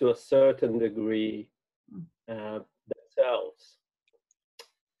least to a certain degree, themselves?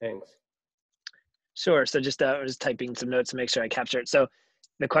 Thanks. Sure. So just I was typing some notes to make sure I capture it. So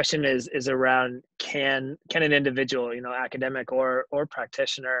the question is around, can an individual, academic or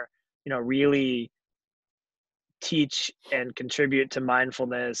practitioner, really teach and contribute to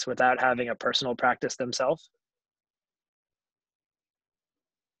mindfulness without having a personal practice themselves?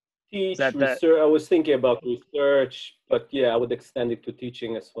 Teach, research. I was thinking about research, but yeah, I would extend it to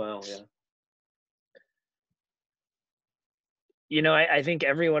teaching as well. Yeah. I think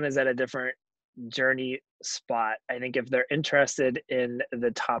everyone is at a different journey spot. I think if they're interested in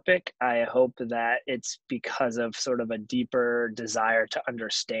the topic, I hope that it's because of sort of a deeper desire to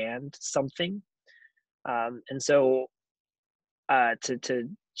understand something. And so to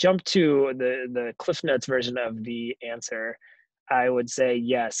jump to the Cliff Notes version of the answer, I would say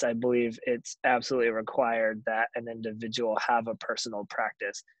yes, I believe it's absolutely required that an individual have a personal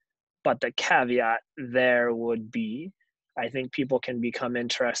practice. But the caveat there would be, I think people can become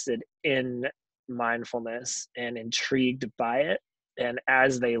interested in mindfulness and intrigued by it. And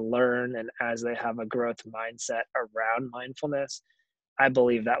as they learn and as they have a growth mindset around mindfulness, I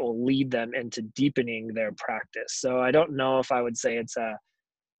believe that will lead them into deepening their practice. So I don't know if I would say it's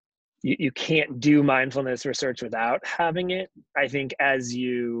you can't do mindfulness research without having it. I think as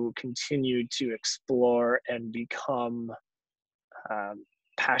you continue to explore and become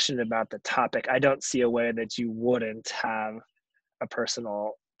passionate about the topic, I don't see a way that you wouldn't have a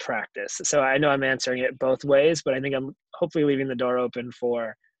personal practice. So I know I'm answering it both ways, but I think I'm hopefully leaving the door open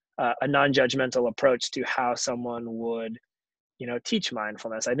for a non-judgmental approach to how someone would, teach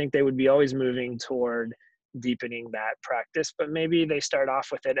mindfulness. I think they would be always moving toward deepening that practice, but maybe they start off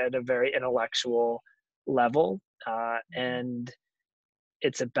with it at a very intellectual level, and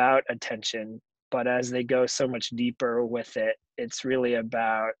it's about attention. But as they go so much deeper with it, it's really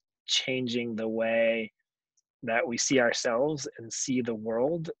about changing the way that we see ourselves and see the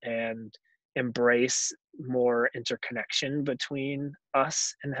world, and embrace more interconnection between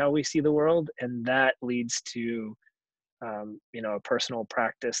us and how we see the world. And that leads to, a personal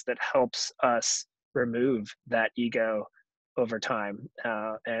practice that helps us remove that ego over time,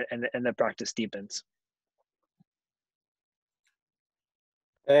 and the practice deepens.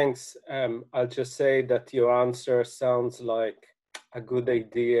 Thanks. I'll just say that your answer sounds like a good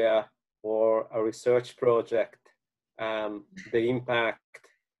idea for a research project. The impact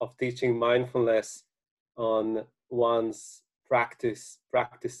of teaching mindfulness on one's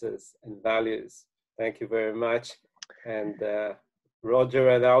practices and values. Thank you very much. And Roger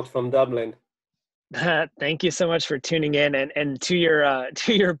and out from Dublin. Thank you so much for tuning in. And to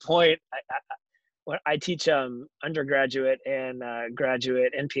your point, I teach undergraduate and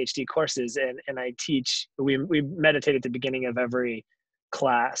graduate and PhD courses, and I teach. We meditate at the beginning of every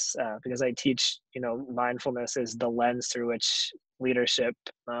class because I teach. Mindfulness is the lens through which leadership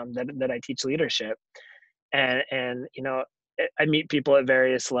that I teach leadership, and I meet people at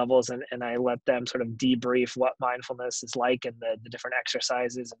various levels, and I let them sort of debrief what mindfulness is like, and the different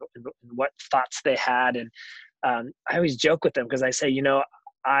exercises, and what thoughts they had. And I always joke with them because I say,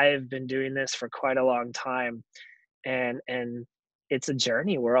 I've been doing this for quite a long time, and it's a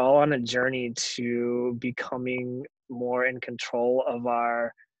journey. We're all on a journey to becoming more in control of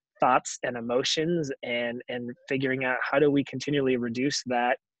our thoughts and emotions, and figuring out how do we continually reduce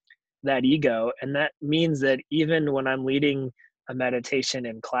that that ego. And that means that even when I'm leading a meditation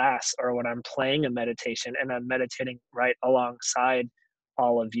in class, or when I'm playing a meditation and I'm meditating right alongside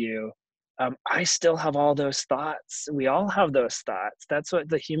all of you, I still have all those thoughts. We all have those thoughts. That's what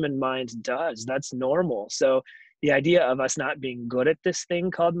the human mind does. That's normal. So the idea of us not being good at this thing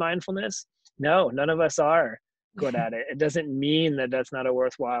called mindfulness, no, none of us are good at it. It doesn't mean that that's not a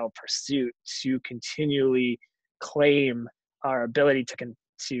worthwhile pursuit, to continually claim our ability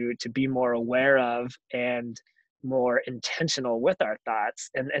to be more aware of and more intentional with our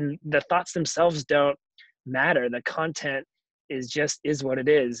thoughts. And the thoughts themselves don't matter. The content is what it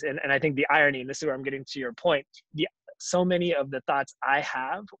is. And I think the irony, and this is where I'm getting to your point, so many of the thoughts I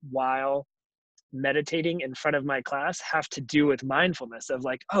have while meditating in front of my class have to do with mindfulness, of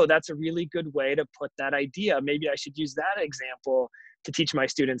like, oh, that's a really good way to put that idea. Maybe I should use that example to teach my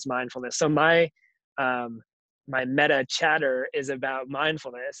students mindfulness. So my meta chatter is about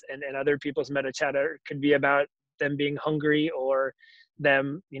mindfulness, and other people's meta chatter could be about them being hungry, or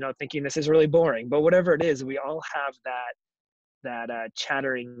them, thinking this is really boring. But whatever it is, we all have that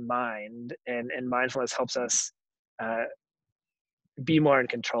chattering mind, and mindfulness helps us be more in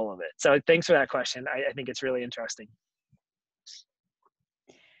control of it. So thanks for that question. I think it's really interesting.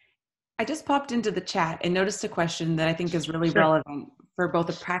 I just popped into the chat and noticed a question that I think is really relevant for both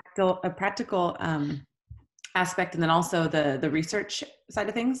a practical aspect, and then also the research side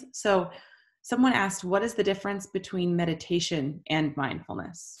of things. So someone asked, what is the difference between meditation and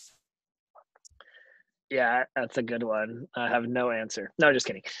mindfulness? Yeah, that's a good one. I have no answer. No, just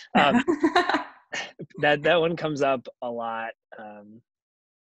kidding. That one comes up a lot.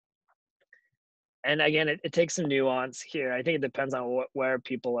 And again, it takes some nuance here. I think it depends on where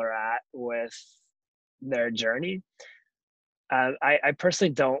people are at with their journey. I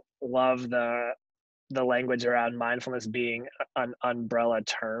personally don't love the language around mindfulness being an umbrella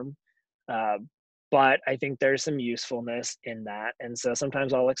term, but I think there's some usefulness in that. And so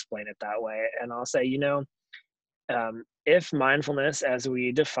sometimes I'll explain it that way, and I'll say, if mindfulness, as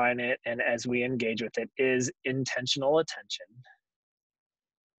we define it and as we engage with it, is intentional attention,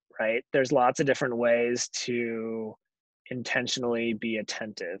 right? There's lots of different ways to intentionally be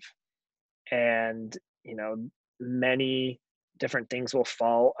attentive. And, many different things will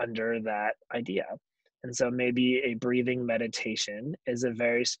fall under that idea. And so maybe a breathing meditation is a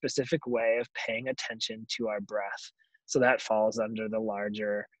very specific way of paying attention to our breath. So that falls under the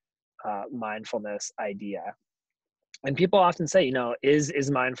larger mindfulness idea. And people often say,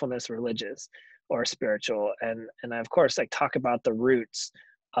 is mindfulness religious or spiritual? And of course, I talk about the roots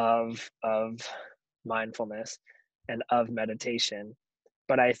of mindfulness and of meditation.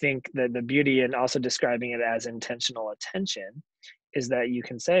 But I think that the beauty in also describing it as intentional attention is that you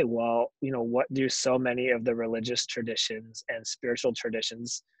can say, well, what do so many of the religious traditions and spiritual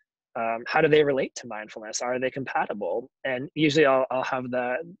traditions, how do they relate to mindfulness? Are they compatible? And usually I'll have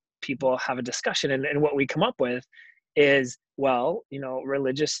the people have a discussion, and what we come up with is, well,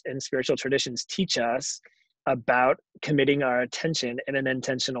 religious and spiritual traditions teach us about committing our attention in an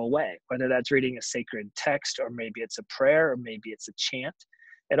intentional way, whether that's reading a sacred text, or maybe it's a prayer, or maybe it's a chant.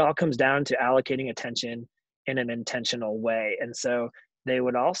 It all comes down to allocating attention in an intentional way. And so they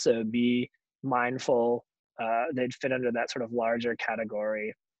would also be mindful. They'd fit under that sort of larger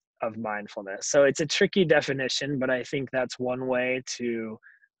category of mindfulness. So it's a tricky definition, but I think that's one way to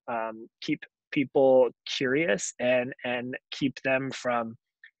keep people curious and keep them from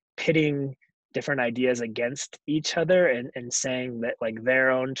pitting different ideas against each other, and saying that like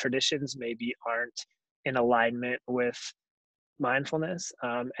their own traditions maybe aren't in alignment with mindfulness.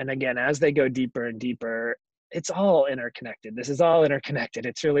 And again, as they go deeper and deeper, it's all interconnected. This is all interconnected.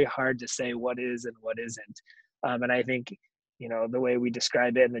 It's really hard to say what is and what isn't. And I think, the way we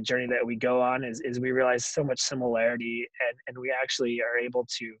describe it and the journey that we go on is we realize so much similarity, and we actually are able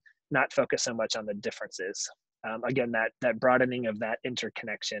to not focus so much on the differences. Again, that broadening of that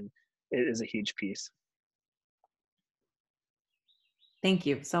interconnection is a huge piece. Thank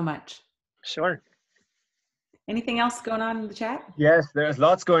you so much. Sure. Anything else going on in the chat? Yes, there's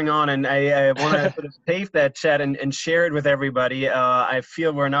lots going on, and I want to sort of save that chat and share it with everybody. I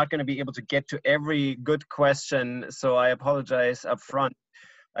feel we're not going to be able to get to every good question, so I apologize up front.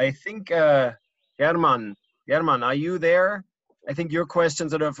 I think, German, are you there? I think your question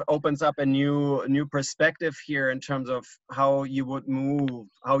sort of opens up a new perspective here in terms of how you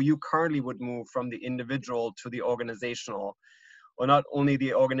currently would move from the individual to the organizational, or not only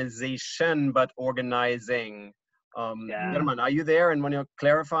the organization, but organizing. German, are you there, and want to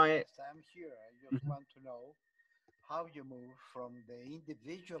clarify? Yes, I'm here. I just want to know how you move from the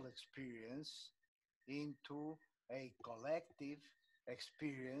individual experience into a collective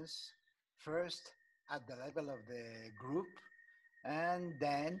experience, first at the level of the group and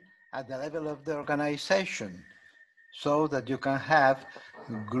then at the level of the organization, so that you can have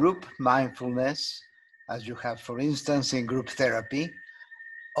group mindfulness, as you have, for instance, in group therapy,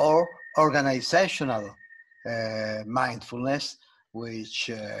 or organizational mindfulness, which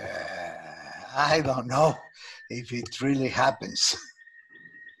I don't know if it really happens.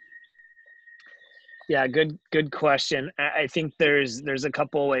 Yeah, good question. I think there's a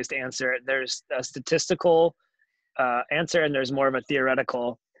couple ways to answer it. There's a statistical answer, and there's more of a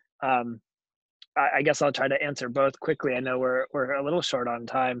theoretical. I guess I'll try to answer both quickly. I know we're a little short on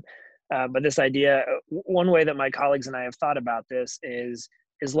time, but this idea, one way that my colleagues and I have thought about this is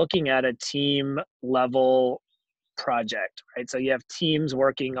looking at a team level project, right? So you have teams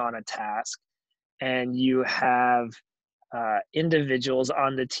working on a task, and you have individuals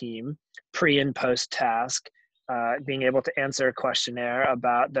on the team, pre and post task, being able to answer a questionnaire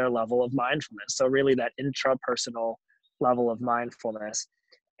about their level of mindfulness. So really that intrapersonal level of mindfulness.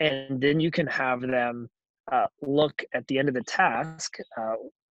 And then you can have them look at the end of the task,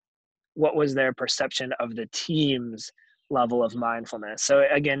 what was their perception of the team's level of mindfulness. So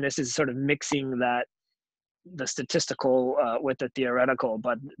again, this is sort of mixing the statistical with the theoretical,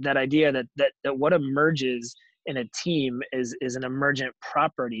 but that idea that what emerges in a team is an emergent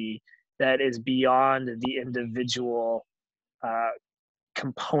property that is beyond the individual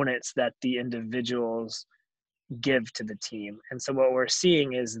components that the individuals give to the team. And so what we're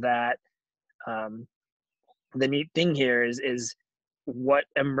seeing is that the neat thing here is what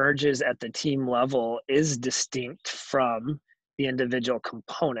emerges at the team level is distinct from the individual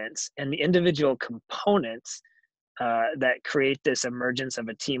components, and the individual components that create this emergence of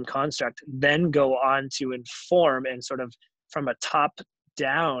a team construct then go on to inform and sort of from a top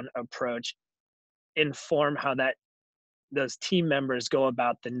down approach inform how those team members go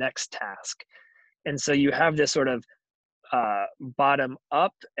about the next task. And so you have this sort of bottom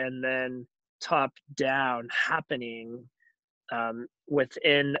up and then top down happening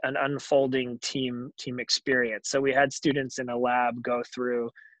within an unfolding team experience. So we had students in a lab go through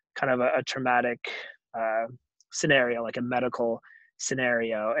kind of a traumatic scenario, like a medical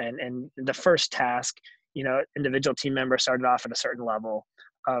scenario, and the first task, individual team members started off at a certain level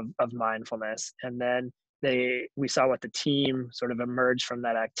of mindfulness, and then we saw what the team sort of emerged from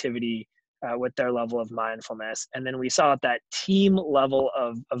that activity with their level of mindfulness, and then we saw that team level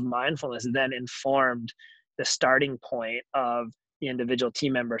of mindfulness then informed the starting point of the individual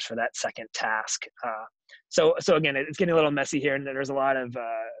team members for that second task. So again, it's getting a little messy here, and there's a lot of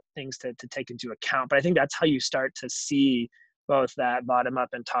things to take into account. But I think that's how you start to see both that bottom up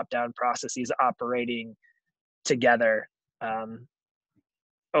and top down processes operating together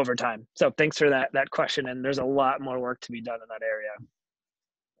over time. So thanks for that question. And there's a lot more work to be done in that area.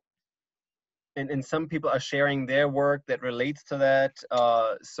 And some people are sharing their work that relates to that.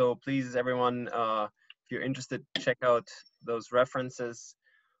 So please, everyone, if you're interested, check out those references.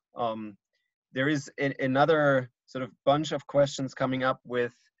 There is another sort of bunch of questions coming up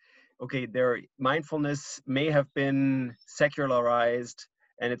with, okay, mindfulness may have been secularized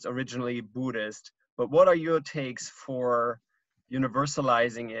and it's originally Buddhist, but what are your takes for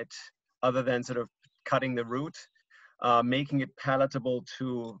universalizing it other than sort of cutting the root, making it palatable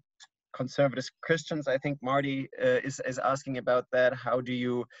to conservative Christians? I think Marty is asking about that. How do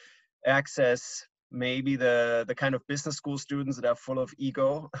you access maybe the kind of business school students that are full of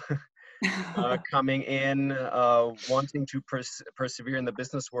ego coming in, wanting to persevere in the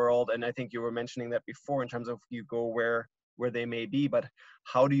business world? And I think you were mentioning that before in terms of you go where they may be, but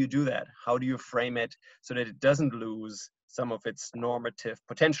how do you do that? How do you frame it so that it doesn't lose some of its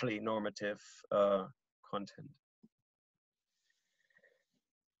potentially normative content?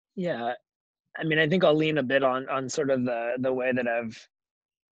 Yeah, I mean, I think I'll lean a bit on sort of the way that I've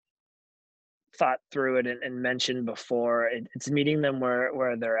thought through it and mentioned before. It's meeting them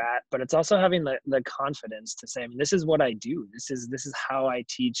where they're at, but it's also having the confidence to say, I mean, this is what I do. This is how I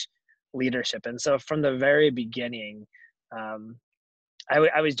teach leadership. And so from the very beginning, I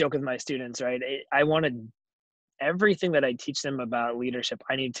always joke with my students, right? I wanted everything that I teach them about leadership,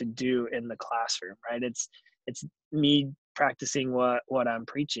 I need to do in the classroom, right? It's me practicing what I'm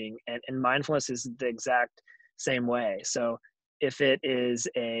preaching, and mindfulness is the exact same way. So if it is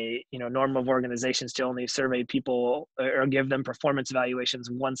a norm of organizations to only survey people or give them performance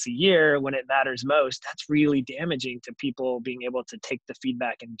evaluations once a year when it matters most, that's really damaging to people being able to take the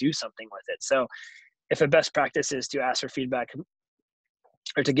feedback and do something with it. So if a best practice is to ask for feedback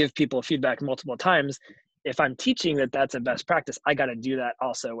or to give people feedback multiple times, if I'm teaching that's a best practice, I got to do that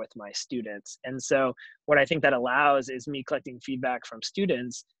also with my students. And so what I think that allows is me collecting feedback from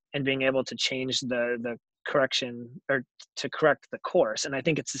students and being able to change the correction, or to correct the course. And I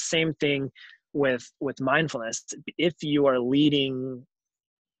think it's the same thing with mindfulness. If you are leading,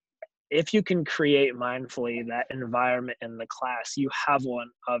 if you can create mindfully that environment in the class, you have one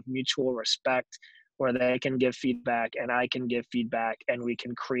of mutual respect where they can give feedback and I can give feedback and we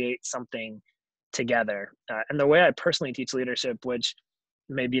can create something together. And the way I personally teach leadership, which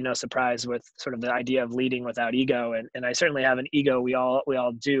may be no surprise with sort of the idea of leading without ego, and I certainly have an ego, we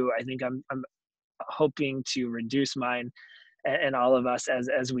all do. I think I'm hoping to reduce mine and all of us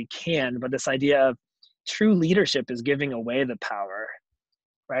as we can. But this idea of true leadership is giving away the power,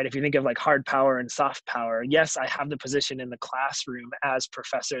 right? If you think of like hard power and soft power, yes, I have the position in the classroom as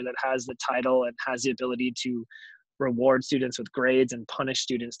professor that has the title and has the ability to reward students with grades and punish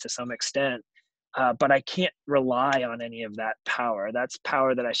students to some extent. But I can't rely on any of that power. That's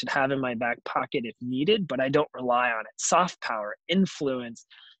power that I should have in my back pocket if needed, but I don't rely on it. Soft power, influence,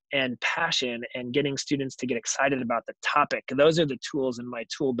 and passion, and getting students to get excited about the topic. Those are the tools in my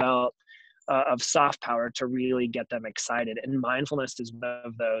tool belt of soft power to really get them excited. And mindfulness is one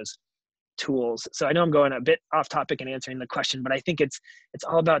of those tools. So I know I'm going a bit off topic in answering the question, but I think it's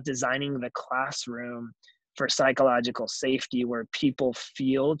all about designing the classroom for psychological safety, where people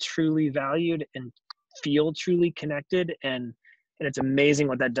feel truly valued and feel truly connected. And it's amazing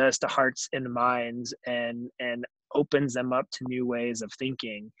what that does to hearts and minds, and opens them up to new ways of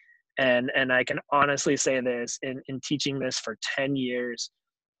thinking. And I can honestly say this, in teaching this for 10 years,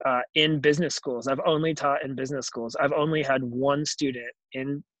 in business schools. I've only taught in business schools. I've only had one student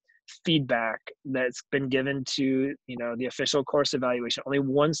in feedback that's been given to, the official course evaluation. Only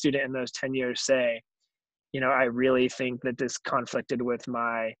one student in those 10 years say, I really think that this conflicted with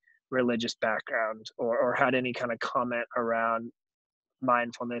my religious background, or had any kind of comment around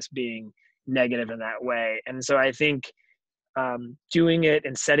mindfulness being negative in that way. And so I think doing it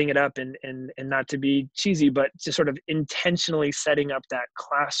and setting it up, and not to be cheesy, but just sort of intentionally setting up that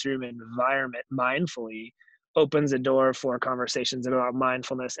classroom environment mindfully opens a door for conversations about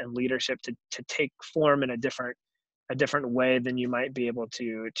mindfulness and leadership to take form in a different way than you might be able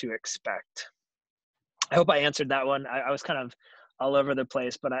to expect. I hope I answered that one. I was kind of all over the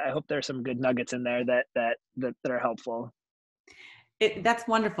place, but I hope there's some good nuggets in there that are helpful. That's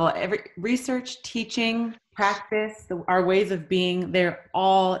wonderful. Every research, teaching, practice, our ways of being, they're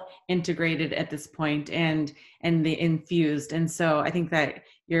all integrated at this point and the infused. And so I think that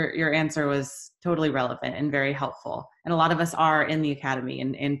your answer was totally relevant and very helpful. And a lot of us are in the academy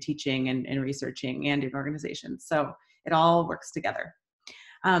and teaching and researching and in organizations. So it all works together.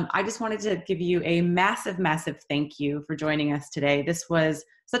 I just wanted to give you a massive, massive thank you for joining us today. This was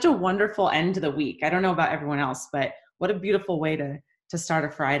such a wonderful end to the week. I don't know about everyone else, but what a beautiful way to start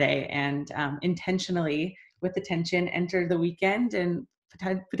a Friday, and intentionally, with attention, enter the weekend and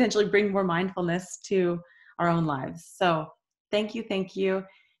potentially bring more mindfulness to our own lives. So thank you.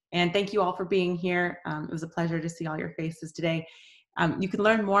 And thank you all for being here. It was a pleasure to see all your faces today. You can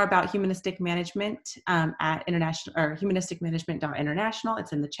learn more about humanistic management at humanisticmanagement.international.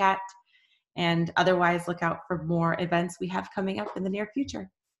 It's in the chat. And otherwise, look out for more events we have coming up in the near future.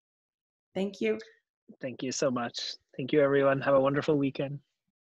 Thank you. Thank you so much. Thank you, everyone. Have a wonderful weekend.